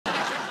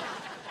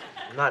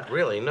Not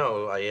really,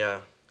 no.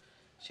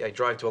 See, I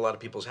drive to a lot of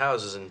people's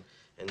houses and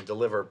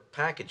deliver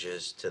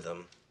packages to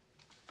them.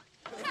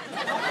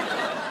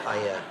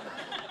 I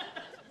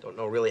don't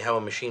know really how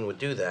a machine would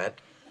do that.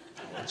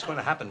 It's going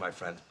to happen, my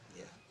friend.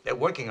 Yeah. They're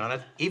working on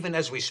it, even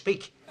as we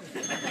speak.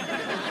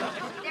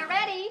 They're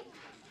ready.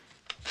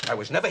 I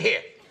was never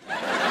here.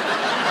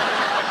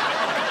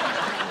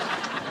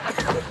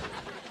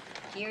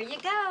 Here you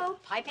go,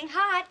 piping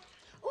hot.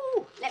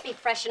 Ooh, let me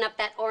freshen up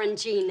that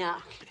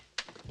orangina.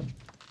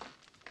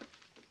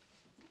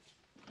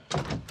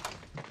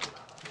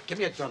 Give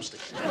me a drumstick.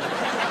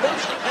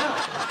 Drumstick now.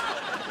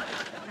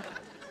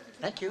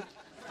 Thank you.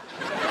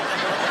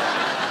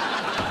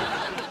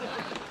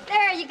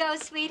 There you go,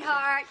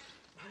 sweetheart.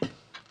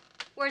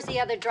 Where's the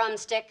other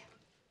drumstick?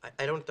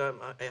 I don't,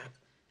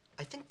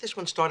 I think this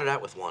one started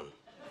out with one.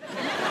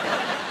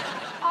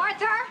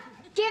 Arthur,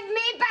 give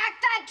me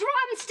back that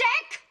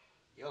drumstick!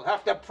 You'll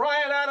have to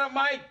pry it out of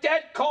my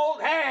dead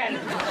cold hand.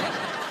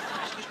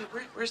 Excuse me,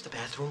 where's the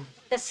bathroom?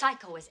 The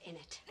psycho is in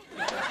it.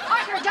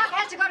 Arthur Duck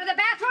has to go to the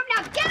bathroom.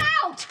 Now get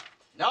out!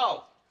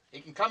 No, he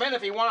can come in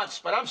if he wants,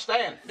 but I'm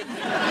staying.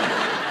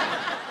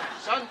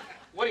 Son,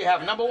 what do you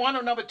have, number 1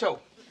 or number 2?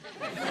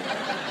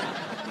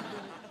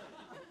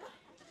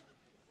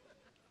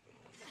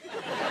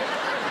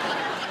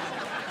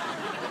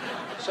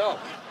 So,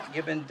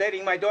 you've been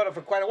dating my daughter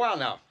for quite a while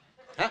now,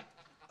 huh?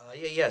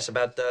 Yes,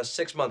 about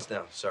 6 months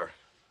now, sir.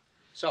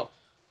 So,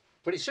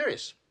 pretty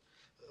serious.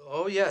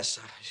 Oh, yes.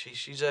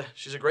 She's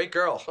a great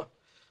girl.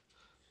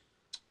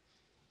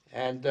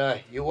 And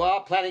you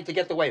are planning to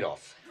get the weight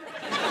off.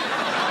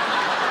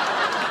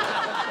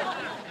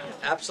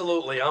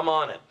 Absolutely, I'm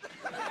on it.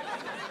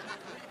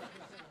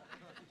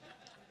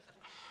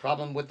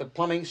 Problem with the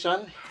plumbing,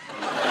 son?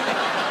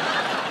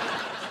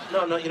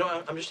 No, you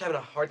know, I'm just having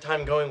a hard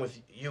time going with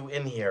you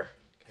in here.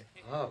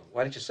 Oh,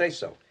 why didn't you say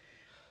so?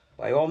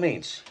 By all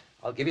means,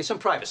 I'll give you some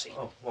privacy.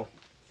 Oh, well,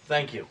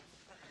 thank you.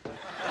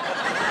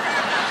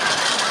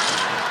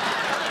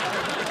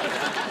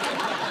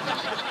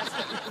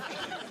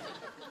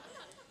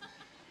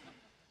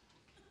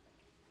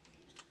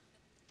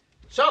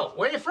 So,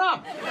 where are you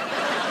from?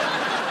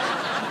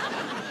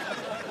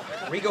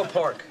 Rego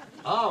Park.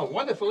 Oh,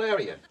 wonderful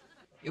area.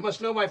 You must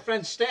know my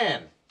friend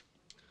Stan.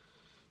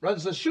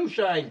 Runs the shoe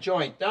shine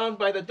joint down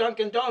by the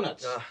Dunkin'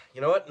 Donuts.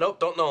 You know what? Nope,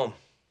 don't know him.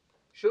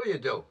 Sure you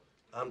do.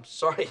 I'm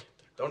sorry.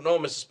 Don't know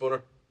him, Mrs.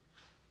 Spooner.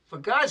 For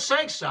God's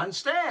sake, son,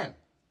 Stan.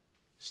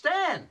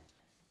 Stan.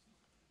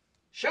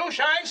 Shoe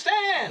shine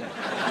Stan.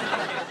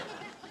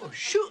 Oh,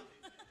 shoe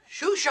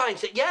shine.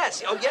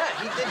 Yes. Oh, yeah.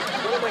 He did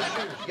one of my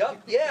shoes.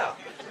 Yup. Yeah.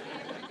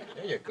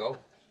 There you go.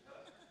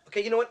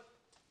 Okay, you know what?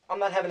 I'm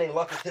not having any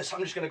luck with this.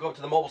 I'm just gonna go up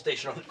to the mobile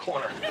station on the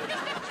corner.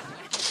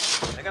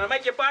 They're gonna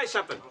make you buy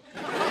something.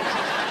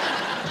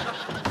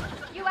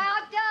 You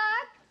out,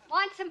 Doug?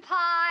 Want some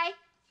pie?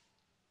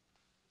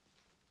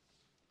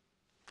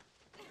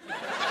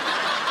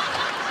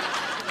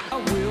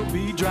 I will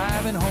be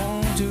driving home.